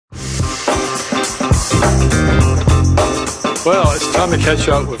Well, it's time to catch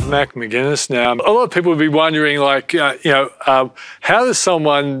up with Mac McGuinness now. A lot of people would be wondering, like, how does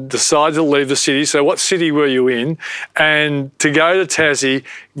someone decide to leave the city? So what city were you in? And to go to Tassie,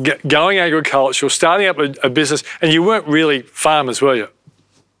 going agricultural, starting up a business, and you weren't really farmers, were you?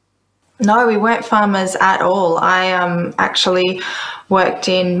 No, we weren't farmers at all. I actually worked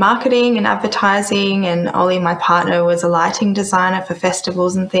in marketing and advertising, and Ollie, my partner, was a lighting designer for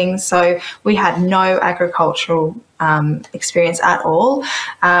festivals and things. So we had no agricultural experience at all.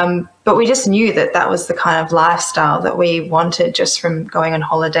 But we just knew that that was the kind of lifestyle that we wanted, just from going on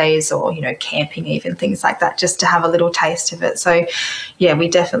holidays or, camping, even things like that, just to have a little taste of it. So, yeah, we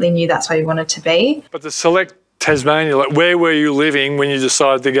definitely knew that's where we wanted to be. But to select Tasmania, like, where were you living when you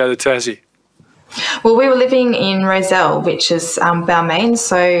decided to go to Tassie? Well, we were living in Rozelle, which is Balmain,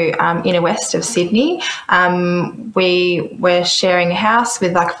 so inner west of Sydney. We were sharing a house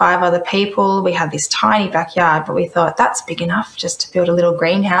with like 5 other people. We had this tiny backyard, but we thought that's big enough just to build a little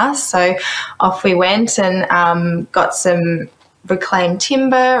greenhouse. So off we went and got some reclaimed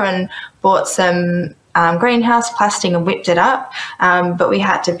timber and bought some greenhouse plastic and whipped it up, but we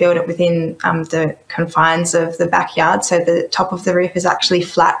had to build it within the confines of the backyard, so the top of the roof is actually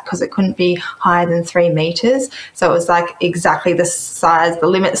flat because it couldn't be higher than 3 metres. So it was like exactly the size, the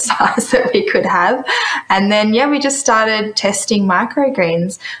limit size that we could have. And then, we just started testing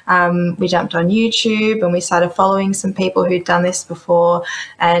microgreens. We jumped on YouTube and we started following some people who'd done this before,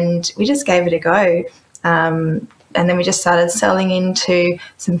 and we just gave it a go. And then we just started selling into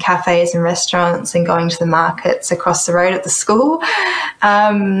some cafes and restaurants and going to the markets across the road at the school.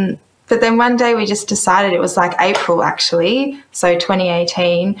 But then one day we just decided, it was like April actually, so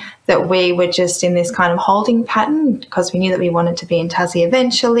 2018, that we were just in this kind of holding pattern because we knew that we wanted to be in Tassie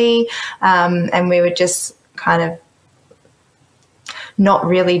eventually, and we were just kind of not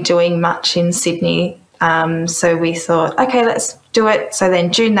really doing much in Sydney. So we thought, okay, let's do it. So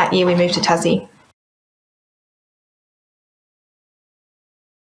then June that year we moved to Tassie.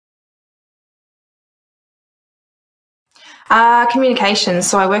 Communications.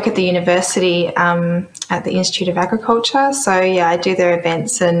 So I work at the university at the Institute of Agriculture. So, I do their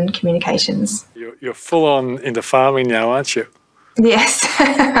events and communications. You're full on into farming now, aren't you? Yes,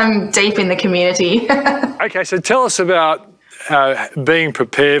 I'm deep in the community. Okay, so tell us about being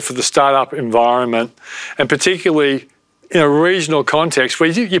prepared for the startup environment, and particularly in a regional context where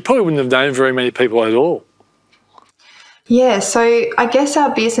you probably wouldn't have known very many people at all. Yeah, so I guess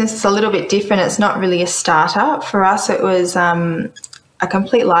our business is a little bit different. It's not really a startup. For us, it was a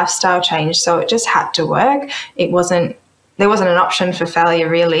complete lifestyle change. So it just had to work. There wasn't an option for failure,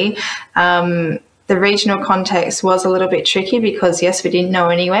 really. The regional context was a little bit tricky because, yes, we didn't know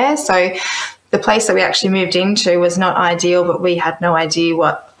anywhere. So the place that we actually moved into was not ideal, but we had no idea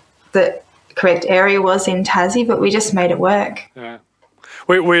what the correct area was in Tassie, but we just made it work. Yeah.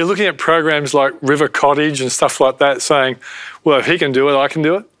 We're looking at programs like River Cottage and stuff like that, saying, well, if he can do it, I can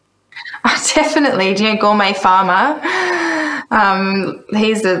do it. Oh, definitely. Gourmet farmer.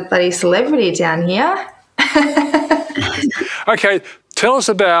 He's a bloody celebrity down here. Okay, tell us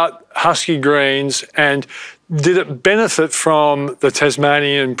about Husky Greens, and did it benefit from the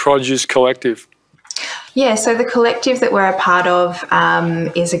Tasmanian Produce Collective? Yeah, so the collective that we're a part of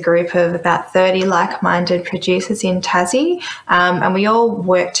is a group of about 30 like-minded producers in Tassie, and we all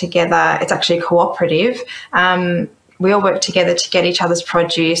work together. It's actually cooperative. We all work together to get each other's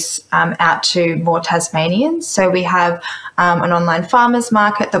produce out to more Tasmanians. So we have an online farmers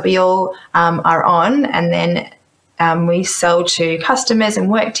market that we all are on, and then we sell to customers and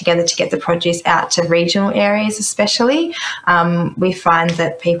work together to get the produce out to regional areas especially. We find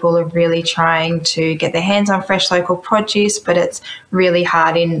that people are really trying to get their hands on fresh local produce, but it's really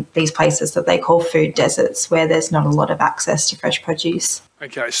hard in these places that they call food deserts where there's not a lot of access to fresh produce.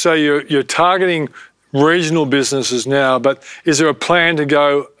 Okay, so you're targeting regional businesses now, but is there a plan to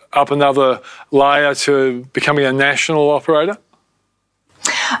go up another layer to becoming a national operator?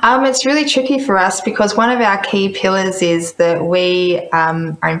 It's really tricky for us because one of our key pillars is that we are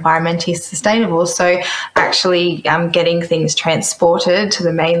environmentally sustainable. So actually getting things transported to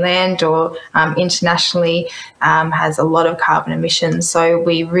the mainland or internationally has a lot of carbon emissions. So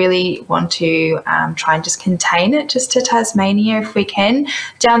we really want to try and just contain it just to Tasmania if we can.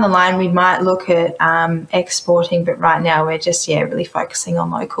 Down the line, we might look at exporting, but right now we're just, really focusing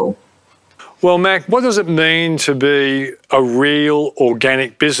on local. Well, Mac, what does it mean to be a real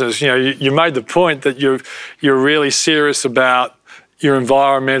organic business? You made the point that you're really serious about your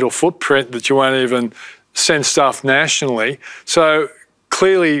environmental footprint, that you won't even send stuff nationally. So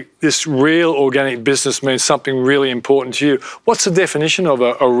clearly this real organic business means something really important to you. What's the definition of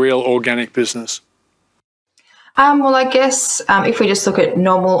a real organic business? Well, I guess if we just look at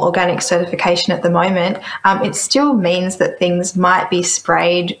normal organic certification at the moment, it still means that things might be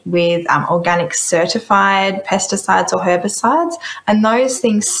sprayed with organic certified pesticides or herbicides, and those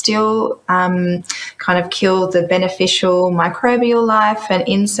things still kind of kill the beneficial microbial life and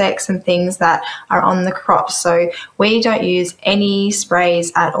insects and things that are on the crops. So we don't use any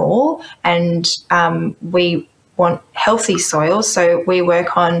sprays at all, and we want healthy soil. So we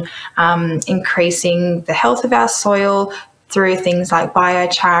work on increasing the health of our soil through things like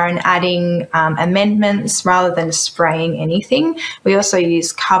biochar and adding amendments rather than spraying anything. We also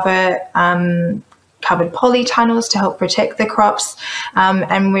use covered polytunnels to help protect the crops.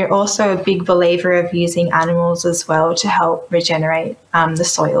 And we're also a big believer of using animals as well to help regenerate the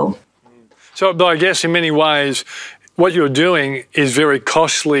soil. So, but I guess in many ways, what you're doing is very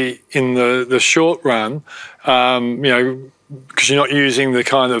costly in the short run, because you're not using the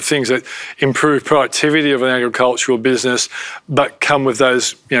kind of things that improve productivity of an agricultural business, but come with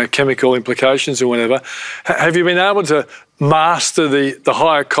those chemical implications or whatever. Have you been able to master the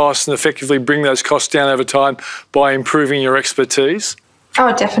higher costs and effectively bring those costs down over time by improving your expertise?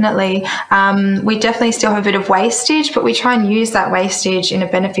 Oh, definitely. We definitely still have a bit of wastage, but we try and use that wastage in a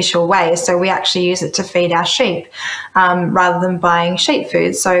beneficial way. So we actually use it to feed our sheep rather than buying sheep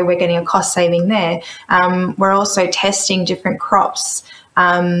food. So we're getting a cost saving there. We're also testing different crops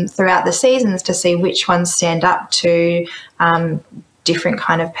throughout the seasons to see which ones stand up to different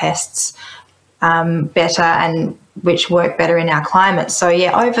kind of pests better and which work better in our climate. So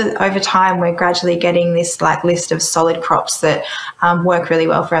yeah, over time, we're gradually getting this list of solid crops that work really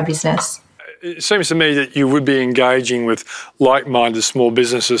well for our business. It seems to me that you would be engaging with like-minded small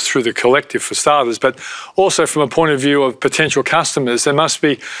businesses through the collective for starters, but also from a point of view of potential customers. There must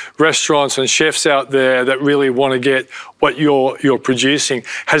be restaurants and chefs out there that really want to get what you're producing.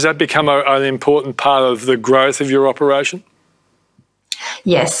 Has that become an important part of the growth of your operation?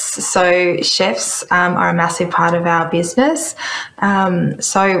 Yes, so chefs are a massive part of our business.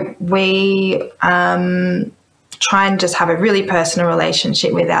 So we try and just have a really personal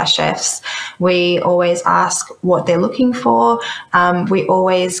relationship with our chefs. We always ask what they're looking for. We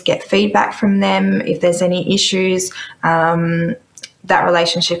always get feedback from them if there's any issues. That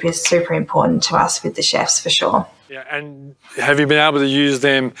relationship is super important to us with the chefs for sure. Yeah, and have you been able to use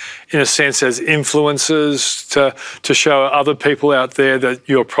them in a sense as influencers to show other people out there that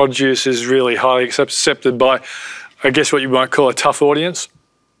your produce is really highly accepted by, I guess, what you might call a tough audience?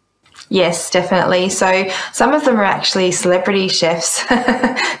 Yes, definitely. So some of them are actually celebrity chefs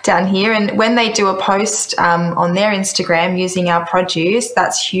down here, and when they do a post on their Instagram using our produce,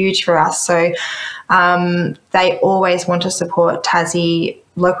 that's huge for us. So they always want to support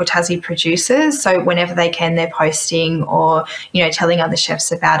local Tassie producers. So whenever they can, they're posting or, telling other chefs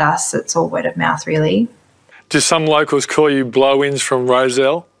about us. It's all word of mouth, really. Do some locals call you blow-ins from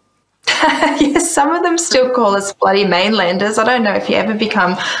Rozelle? Yes, some of them still call us bloody mainlanders. I don't know if you ever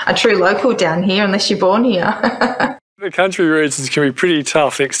become a true local down here unless you're born here. The country regions can be pretty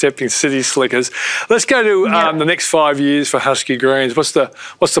tough in accepting city slickers. Let's go to the next 5 years for Husky Greens. What's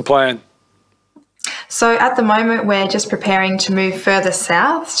the plan? So at the moment, we're just preparing to move further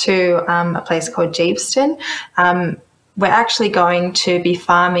south to a place called Geebston. We're actually going to be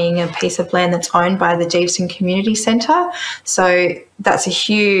farming a piece of land that's owned by the Geebston Community Centre. So that's a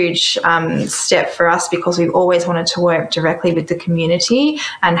huge step for us because we've always wanted to work directly with the community,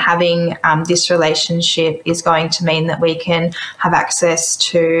 and having this relationship is going to mean that we can have access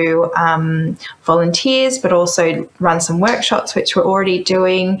to volunteers, but also run some workshops, which we're already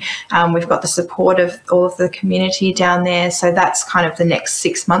doing. We've got the support of all of the community down there. So that's kind of the next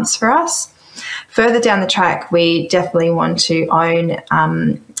 6 months for us. Further down the track, we definitely want to own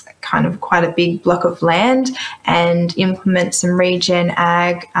kind of quite a big block of land and implement some regen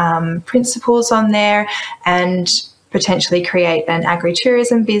ag principles on there, and potentially create an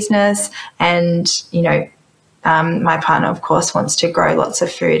agritourism business. And, my partner, of course, wants to grow lots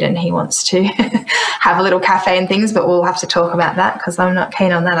of food, and he wants to have a little cafe and things, but we'll have to talk about that because I'm not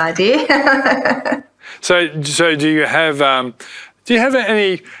keen on that idea. So do you have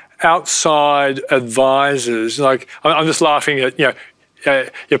any outside advisors? Like, I'm just laughing at,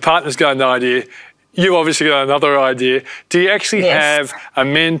 your partner's got an idea, you obviously got another idea. Do you actually have a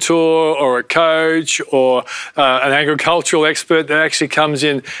mentor or a coach or an agricultural expert that actually comes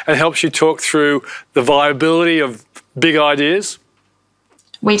in and helps you talk through the viability of big ideas?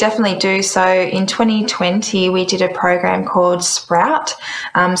 We definitely do. So in 2020, we did a program called Sprout.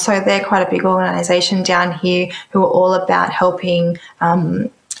 So they're quite a big organisation down here who are all about helping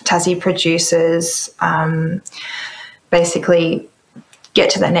Tassie producers basically get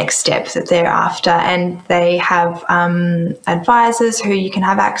to the next step that they're after. And they have advisors who you can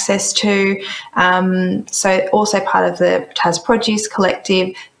have access to. So also part of the Tas Produce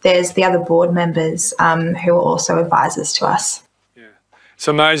Collective, there's the other board members who are also advisors to us. Yeah, it's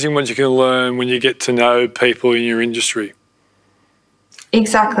amazing what you can learn when you get to know people in your industry.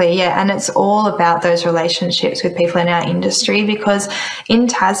 Exactly, yeah, and it's all about those relationships with people in our industry, because in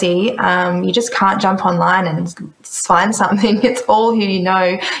Tassie, you just can't jump online and find something. It's all who you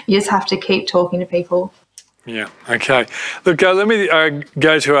know. You just have to keep talking to people. Yeah, okay. Look, let me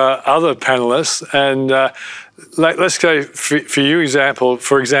go to our other panellists, and let's go for you.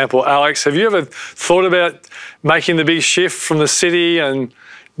 For example, Alex, have you ever thought about making the big shift from the city and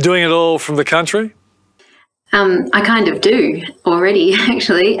doing it all from the country? I kind of do already,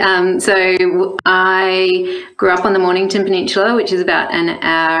 actually. So I grew up on the Mornington Peninsula, which is about an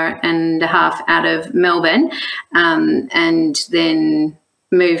hour and a half out of Melbourne, and then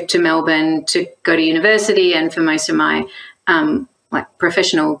moved to Melbourne to go to university and for most of my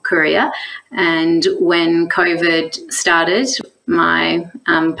professional career. And when COVID started, my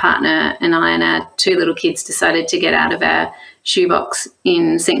partner and I and our two little kids decided to get out of our shoebox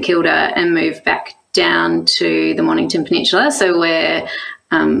in St Kilda and move back down to the Mornington Peninsula. So we're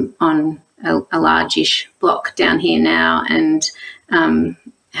on a large-ish block down here now, and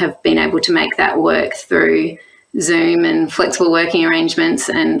have been able to make that work through Zoom and flexible working arrangements.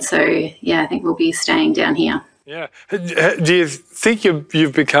 And so, yeah, I think we'll be staying down here. Yeah. Do you think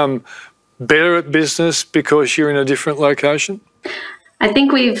you've become better at business because you're in a different location? I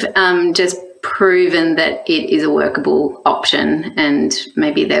think we've just proven that it is a workable option, and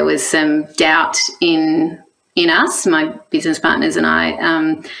maybe there was some doubt in us, my business partners and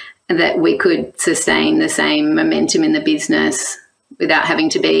I, that we could sustain the same momentum in the business without having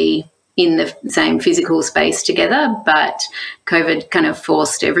to be in the same physical space together. But COVID kind of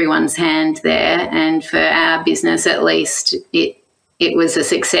forced everyone's hand there, and for our business at least, it was a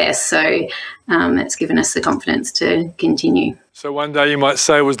success. So it's given us the confidence to continue. So one day you might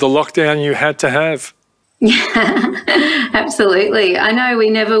say it was the lockdown you had to have. Yeah, absolutely. I know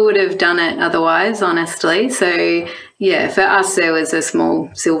we never would have done it otherwise, honestly. So, yeah, for us, there was a small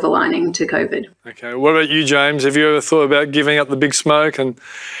silver lining to COVID. Okay. What about you, James? Have you ever thought about giving up the big smoke and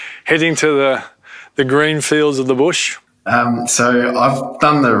heading to the green fields of the bush? So I've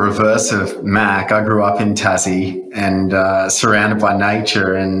done the reverse of Mac. I grew up in Tassie and surrounded by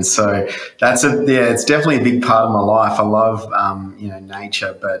nature, and so it's definitely a big part of my life. I love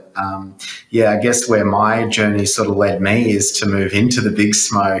nature, but I guess where my journey sort of led me is to move into the big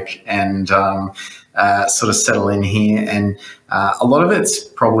smoke and sort of settle in here. And a lot of it's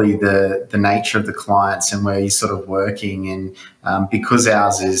probably the nature of the clients and where you're sort of working. And because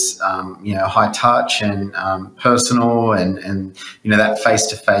ours is, high touch and personal and that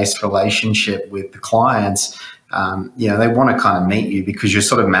face-to-face relationship with the clients, they want to kind of meet you because you're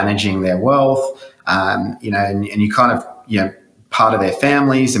sort of managing their wealth, and you kind of, part of their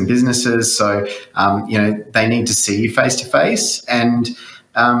families and businesses. So, they need to see you face-to-face. And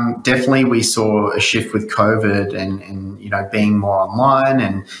definitely we saw a shift with COVID and being more online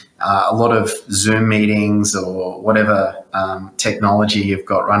and a lot of Zoom meetings or whatever technology you've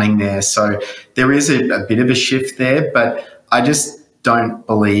got running there. So there is a bit of a shift there, but I just don't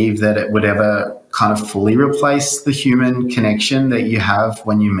believe that it would ever kind of fully replace the human connection that you have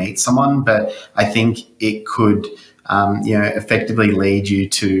when you meet someone. But I think it could effectively lead you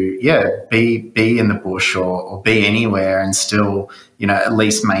to, be in the bush or be anywhere and still, at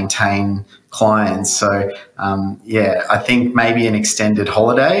least maintain clients. So, I think maybe an extended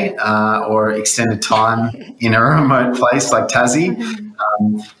holiday or extended time in a remote place like Tassie,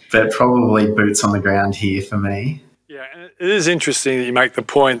 but probably boots on the ground here for me. Yeah, and it is interesting that you make the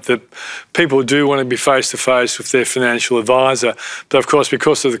point that people do want to be face-to-face with their financial advisor. But, of course,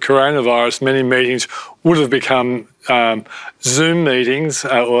 because of the coronavirus, many meetings would have become Zoom meetings.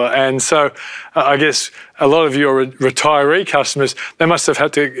 And so I guess a lot of your retiree customers, they must have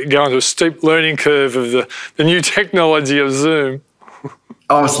had to go onto a steep learning curve of the new technology of Zoom.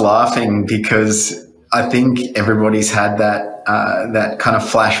 I was laughing because I think everybody's had that kind of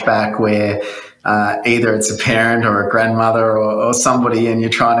flashback where either it's a parent or a grandmother or somebody and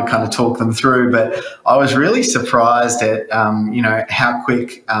you're trying to kind of talk them through. But I was really surprised at, how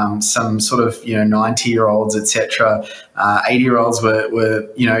quick some sort of, 90-year-olds, et cetera, 80-year-olds were,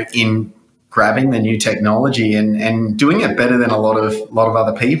 in grabbing the new technology and doing it better than a lot of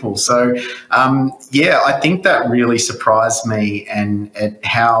other people. So, I think that really surprised me, and at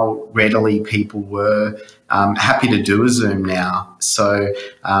how readily people were happy to do a Zoom now. So,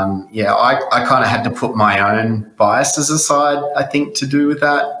 I kind of had to put my own biases aside, I think, to do with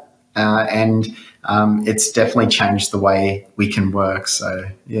that. And it's definitely changed the way we can work. So,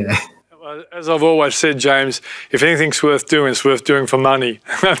 yeah. As I've always said, James, if anything's worth doing, it's worth doing for money.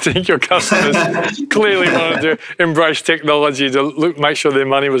 I think your customers clearly wanted to embrace technology to make sure their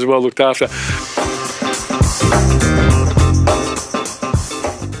money was well looked after.